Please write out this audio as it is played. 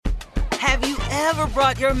Have you ever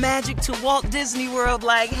brought your magic to Walt Disney World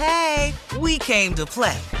like, hey, we came to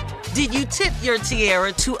play? Did you tip your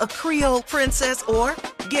tiara to a Creole princess or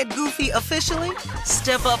get goofy officially?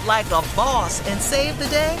 Step up like a boss and save the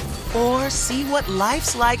day? Or see what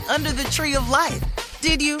life's like under the tree of life?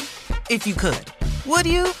 Did you? If you could. Would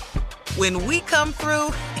you? When we come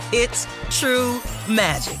through, it's true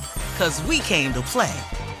magic. 'Cause we came to play.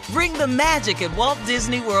 Bring the magic at Walt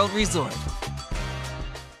Disney World Resort.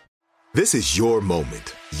 This is your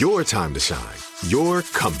moment, your time to shine, your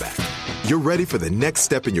comeback. You're ready for the next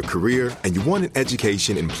step in your career, and you want an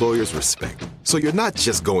education employers respect. So you're not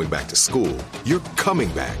just going back to school, you're coming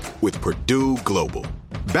back with Purdue Global.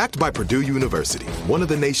 Backed by Purdue University, one of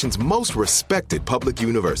the nation's most respected public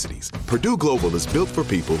universities, Purdue Global is built for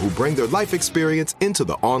people who bring their life experience into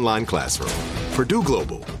the online classroom. Purdue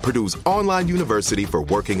Global, Purdue's online university for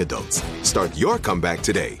working adults. Start your comeback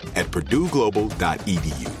today at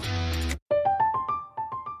purdueglobal.edu.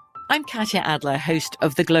 I'm Katya Adler, host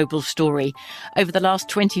of The Global Story. Over the last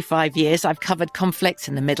 25 years, I've covered conflicts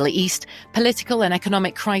in the Middle East, political and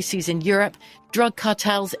economic crises in Europe, drug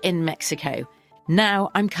cartels in Mexico. Now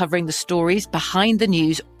I'm covering the stories behind the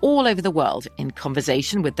news all over the world in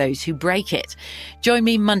conversation with those who break it. Join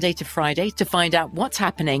me Monday to Friday to find out what's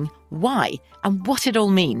happening, why, and what it all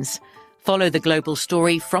means. Follow The Global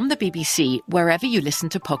Story from the BBC wherever you listen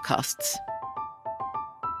to podcasts.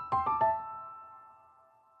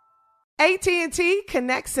 AT&T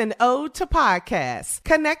connects an ode to podcasts.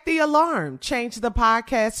 Connect the alarm. Change the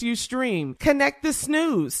podcast you stream. Connect the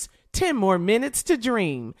snooze. 10 more minutes to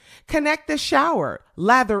dream. Connect the shower.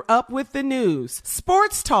 Lather up with the news.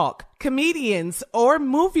 Sports talk, comedians, or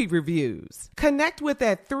movie reviews. Connect with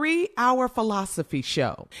that 3-hour philosophy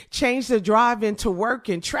show. Change the drive into work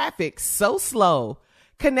in traffic so slow.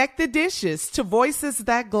 Connect the dishes to voices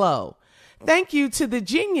that glow. Thank you to the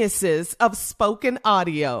geniuses of spoken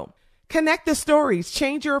audio. Connect the stories,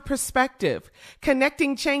 change your perspective.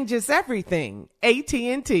 Connecting changes everything.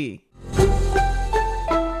 AT&T.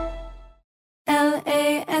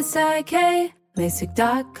 LASIK,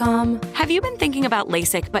 LASIK.com. Have you been thinking about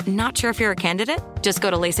LASIK but not sure if you're a candidate? Just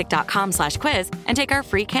go to LASIK.com/quiz and take our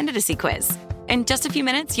free candidacy quiz. In just a few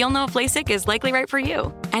minutes, you'll know if LASIK is likely right for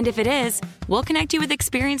you. And if it is, we'll connect you with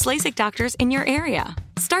experienced LASIK doctors in your area.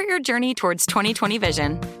 Start your journey towards 20/20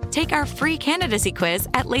 vision. Take our free candidacy quiz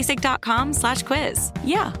at LASIK.com/quiz.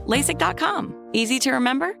 Yeah, LASIK.com. Easy to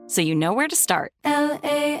remember, so you know where to start.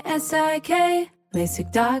 LASIK,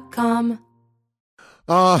 LASIK.com.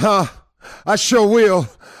 Uh-huh. I sure will.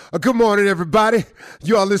 Good morning, everybody.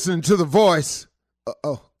 You are listening to The Voice.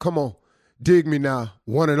 Come on. Dig me now.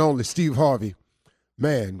 One and only Steve Harvey.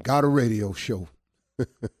 Man, got a radio show.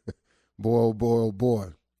 Boy, oh boy, oh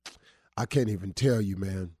boy. I can't even tell you,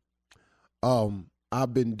 man.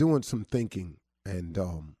 I've been doing some thinking, and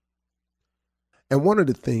one of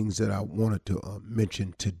the things that I wanted to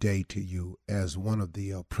mention today to you as one of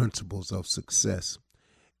the principles of success,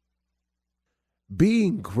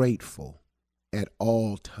 being grateful at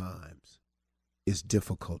all times is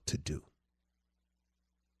difficult to do.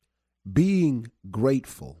 Being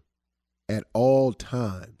grateful at all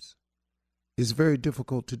times is very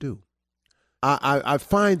difficult to do. I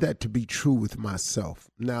find that to be true with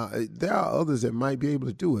myself. Now, there are others that might be able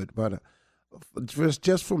to do it, but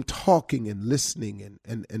just from talking and listening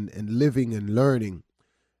and living and learning,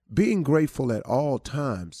 being grateful at all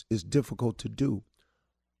times is difficult to do,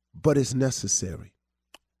 but it's necessary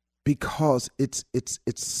because it's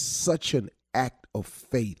such an act of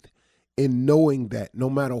faith in knowing that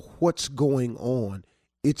no matter what's going on,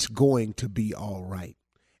 it's going to be all right.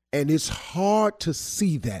 And it's hard to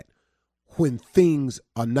see that when things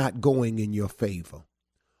are not going in your favor,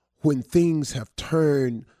 when things have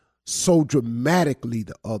turned so dramatically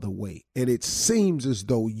the other way, and it seems as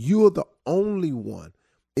though you're the only one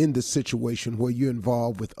in the situation where you're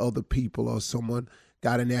involved with other people, or someone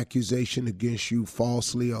got an accusation against you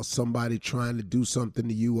falsely, or somebody trying to do something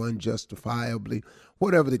to you unjustifiably,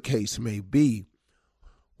 whatever the case may be.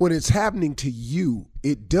 When it's happening to you,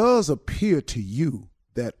 it does appear to you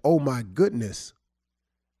that, oh my goodness,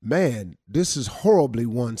 man, this is horribly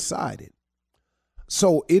one-sided.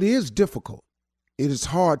 So it is difficult. It is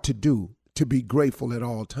hard to do, to be grateful at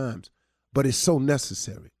all times, but it's so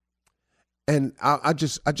necessary. And I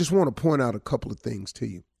just want to point out a couple of things to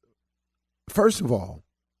you. First of all,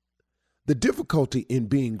 the difficulty in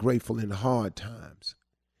being grateful in hard times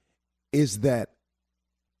is that,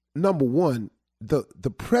 number one, the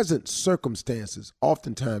present circumstances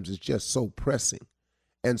oftentimes is just so pressing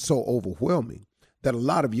and so overwhelming that a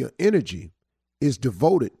lot of your energy is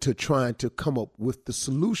devoted to trying to come up with the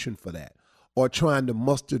solution for that, or trying to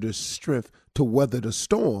muster the strength to weather the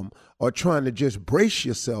storm, or trying to just brace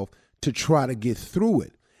yourself to try to get through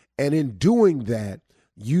it. And in doing that,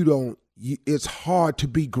 it's hard to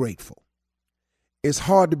be grateful. It's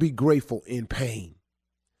hard to be grateful in pain.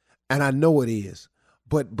 And I know it is.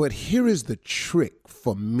 But here is the trick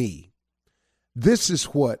for me. This is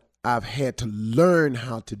what I've had to learn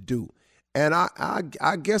how to do. And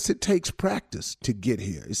I guess it takes practice to get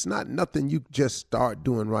here. It's not nothing you just start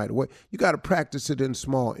doing right away. You got to practice it in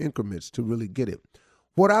small increments to really get it.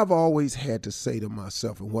 What I've always had to say to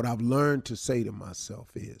myself, and what I've learned to say to myself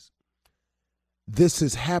is, this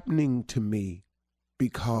is happening to me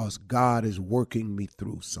because God is working me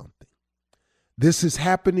through something. This is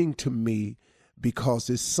happening to me because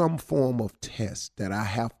it's some form of test that I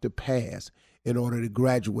have to pass in order to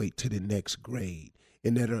graduate to the next grade,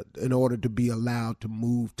 in order to be allowed to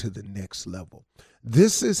move to the next level.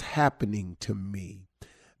 This is happening to me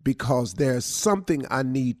because there's something I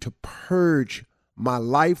need to purge my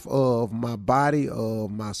life of, my body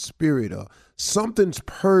of, my spirit of. Something's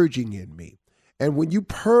purging in me. And when you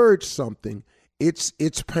purge something, it's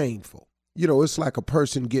painful. You know, it's like a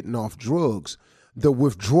person getting off drugs. The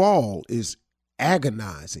withdrawal is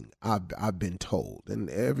agonizing, I've been told. And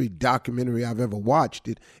every documentary I've ever watched,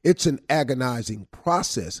 it's an agonizing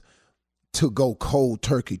process to go cold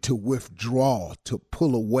turkey, to withdraw, to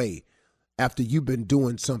pull away after you've been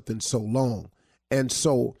doing something so long. And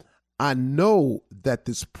so I know that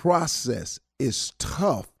this process is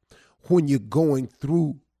tough when you're going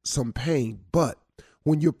through some pain, but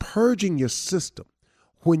when you're purging your system,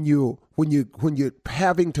 when you're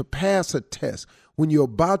having to pass a test, when you're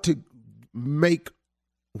about to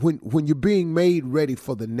when you're being made ready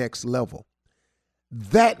for the next level,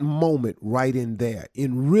 that moment right in there,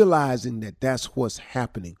 in realizing that that's what's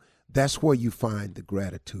happening, that's where you find the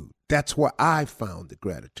gratitude. That's where I found the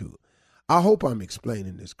gratitude. I hope I'm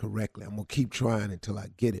explaining this correctly. I'm going to keep trying until I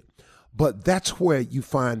get it. But that's where you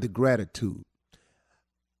find the gratitude.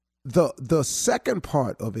 The second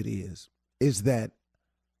part of it is that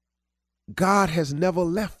God has never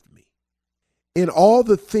left me. In all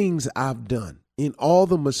the things I've done, in all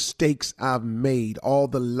the mistakes I've made, all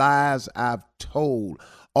the lies I've told,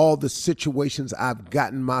 all the situations I've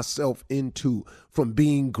gotten myself into from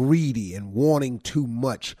being greedy and wanting too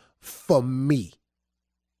much for me,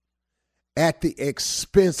 at the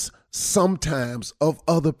expense sometimes of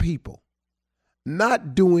other people,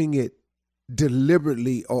 not doing it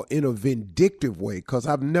deliberately or in a vindictive way, because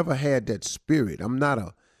I've never had that spirit. I'm not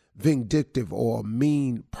a vindictive or a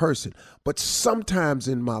mean person. But sometimes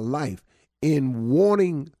in my life, in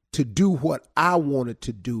wanting to do what I wanted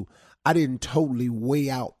to do, I didn't totally weigh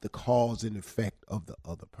out the cause and effect of the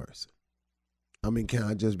other person. I mean, can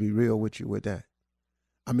I just be real with you with that?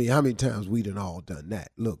 I mean, how many times we done all done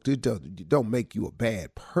that? Look, it don't make you a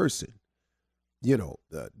bad person. You know,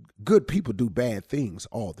 good people do bad things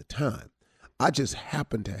all the time. I just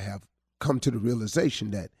happen to have come to the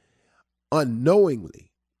realization that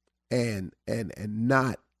unknowingly and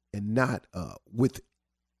not with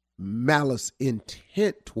malice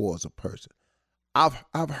intent towards a person,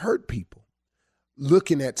 I've hurt people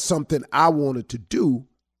looking at something I wanted to do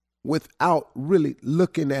without really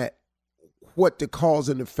looking at what the cause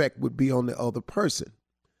and effect would be on the other person.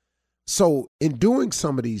 So in doing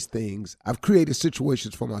some of these things, I've created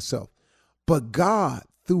situations for myself. But God,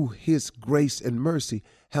 through his grace and mercy,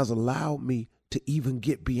 has allowed me to even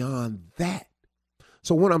get beyond that.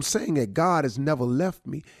 So when I'm saying that God has never left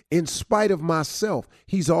me, in spite of myself,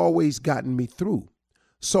 he's always gotten me through.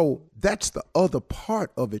 So that's the other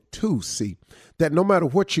part of it too, see, that no matter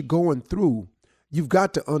what you're going through, you've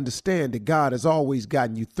got to understand that God has always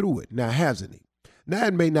gotten you through it. Now, hasn't he? Now,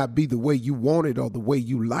 it may not be the way you wanted or the way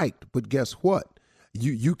you liked, but guess what?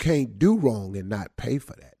 You can't do wrong and not pay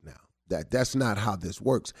for that now. That's not how this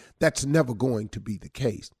works. That's never going to be the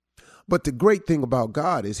case. But the great thing about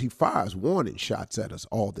God is he fires warning shots at us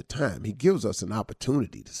all the time. He gives us an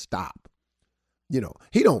opportunity to stop. You know,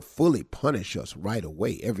 he don't fully punish us right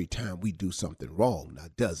away every time we do something wrong, now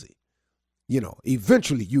does he? You know,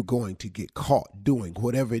 eventually you're going to get caught doing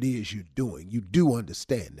whatever it is you're doing. You do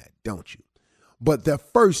understand that, don't you? But the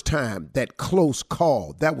first time, that close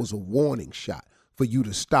call, that was a warning shot for you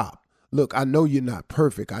to stop. Look, I know you're not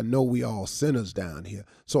perfect. I know we all sinners down here.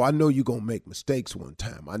 So I know you're going to make mistakes one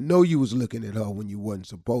time. I know you was looking at her when you wasn't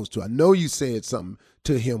supposed to. I know you said something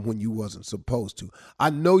to him when you wasn't supposed to. I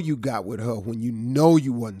know you got with her when you know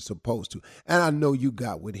you wasn't supposed to. And I know you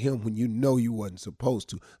got with him when you know you wasn't supposed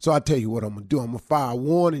to. So I tell you what I'm going to do. I'm going to fire a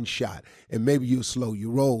warning shot, and maybe you'll slow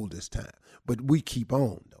your roll this time. But we keep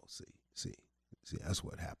on, though, see, that's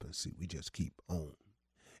what happens. See, we just keep on.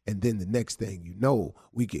 And then the next thing you know,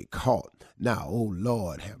 we get caught. Now, oh,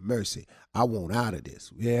 Lord, have mercy. I want out of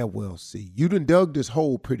this. Yeah, well, see, you done dug this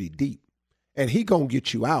hole pretty deep, and he going to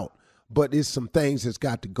get you out. But there's some things that's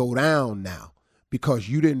got to go down now because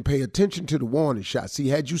you didn't pay attention to the warning shot. See,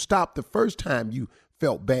 had you stopped the first time you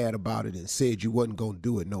felt bad about it and said you wasn't going to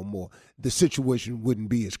do it no more, the situation wouldn't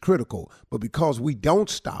be as critical. But because we don't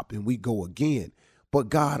stop and we go again, but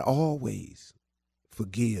God always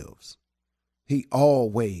forgives. He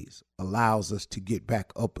always allows us to get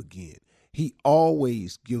back up again. He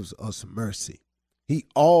always gives us mercy. He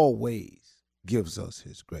always gives us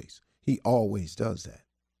his grace. He always does that.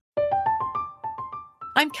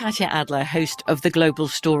 I'm Katya Adler, host of The Global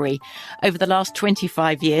Story. Over the last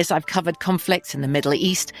 25 years, I've covered conflicts in the Middle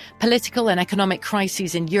East, political and economic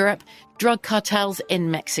crises in Europe, drug cartels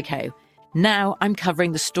in Mexico. Now I'm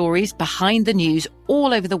covering the stories behind the news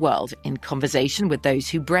all over the world in conversation with those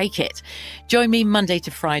who break it. Join me Monday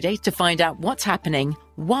to Friday to find out what's happening,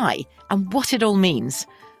 why, and what it all means.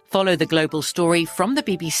 Follow The Global Story from the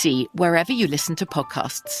BBC wherever you listen to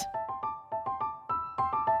podcasts.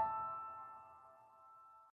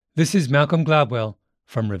 This is Malcolm Gladwell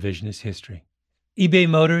from Revisionist History. eBay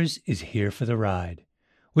Motors is here for the ride.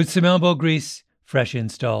 With some elbow grease, fresh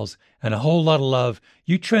installs, and a whole lot of love,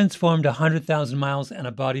 you transformed 100,000 miles and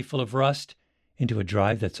a body full of rust into a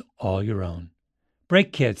drive that's all your own.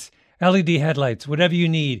 Brake kits, LED headlights, whatever you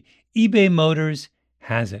need, eBay Motors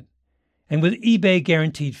has it. And with eBay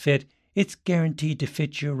Guaranteed Fit, it's guaranteed to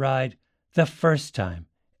fit your ride the first time,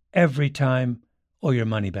 every time, or your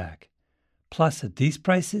money back. Plus, at these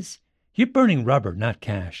prices, you're burning rubber, not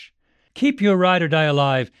cash. Keep your ride or die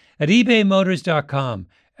alive at ebaymotors.com.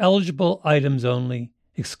 Eligible items only.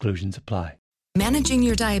 Exclusions apply. Managing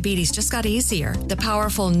your diabetes just got easier. The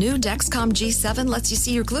powerful new Dexcom G7 lets you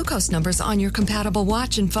see your glucose numbers on your compatible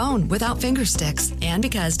watch and phone without finger sticks. And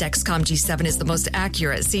because Dexcom G7 is the most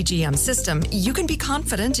accurate CGM system, you can be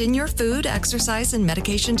confident in your food, exercise, and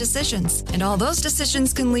medication decisions. And all those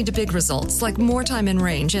decisions can lead to big results like more time in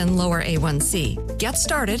range and lower A1C. Get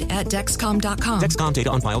started at Dexcom.com. Dexcom data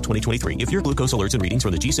on file 2023. If your glucose alerts and readings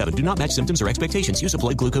from the G7 do not match symptoms or expectations, use a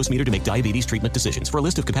blood glucose meter to make diabetes treatment decisions. For a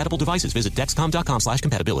list of compatible devices, visit Dexcom.com/compatibility.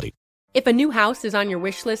 If a new house is on your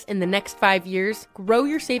wish list in the next 5 years, grow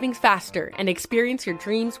your savings faster and experience your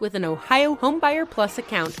dreams with an Ohio Homebuyer Plus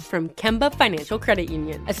account from Kemba Financial Credit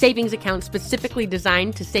Union. A savings account specifically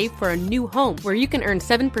designed to save for a new home where you can earn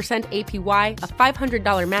 7% APY, a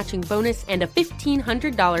 $500 matching bonus, and a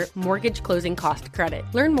 $1,500 mortgage closing cost credit.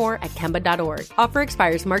 Learn more at Kemba.org. Offer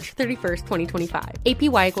expires March 31st, 2025.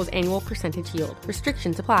 APY equals annual percentage yield.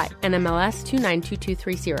 Restrictions apply. NMLS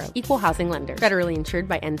 292230. Equal housing lender. Federally insured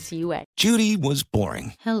by NCUA. Judy was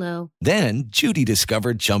boring. Hello. Then Judy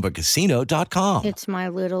discovered ChumbaCasino.com. It's my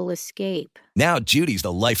little escape. Now Judy's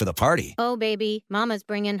the life of the party. Oh, baby, mama's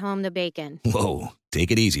bringing home the bacon. Whoa, take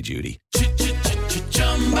it easy, Judy.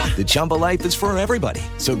 The Chumba life is for everybody.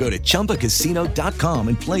 So go to ChumbaCasino.com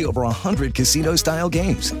and play over 100 casino-style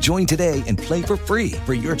games. Join today and play for free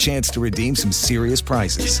for your chance to redeem some serious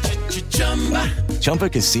prizes.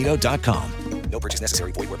 ChumbaCasino.com. No purchase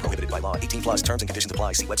necessary. Void where prohibited by law. 18+ terms and conditions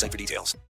apply. See website for details.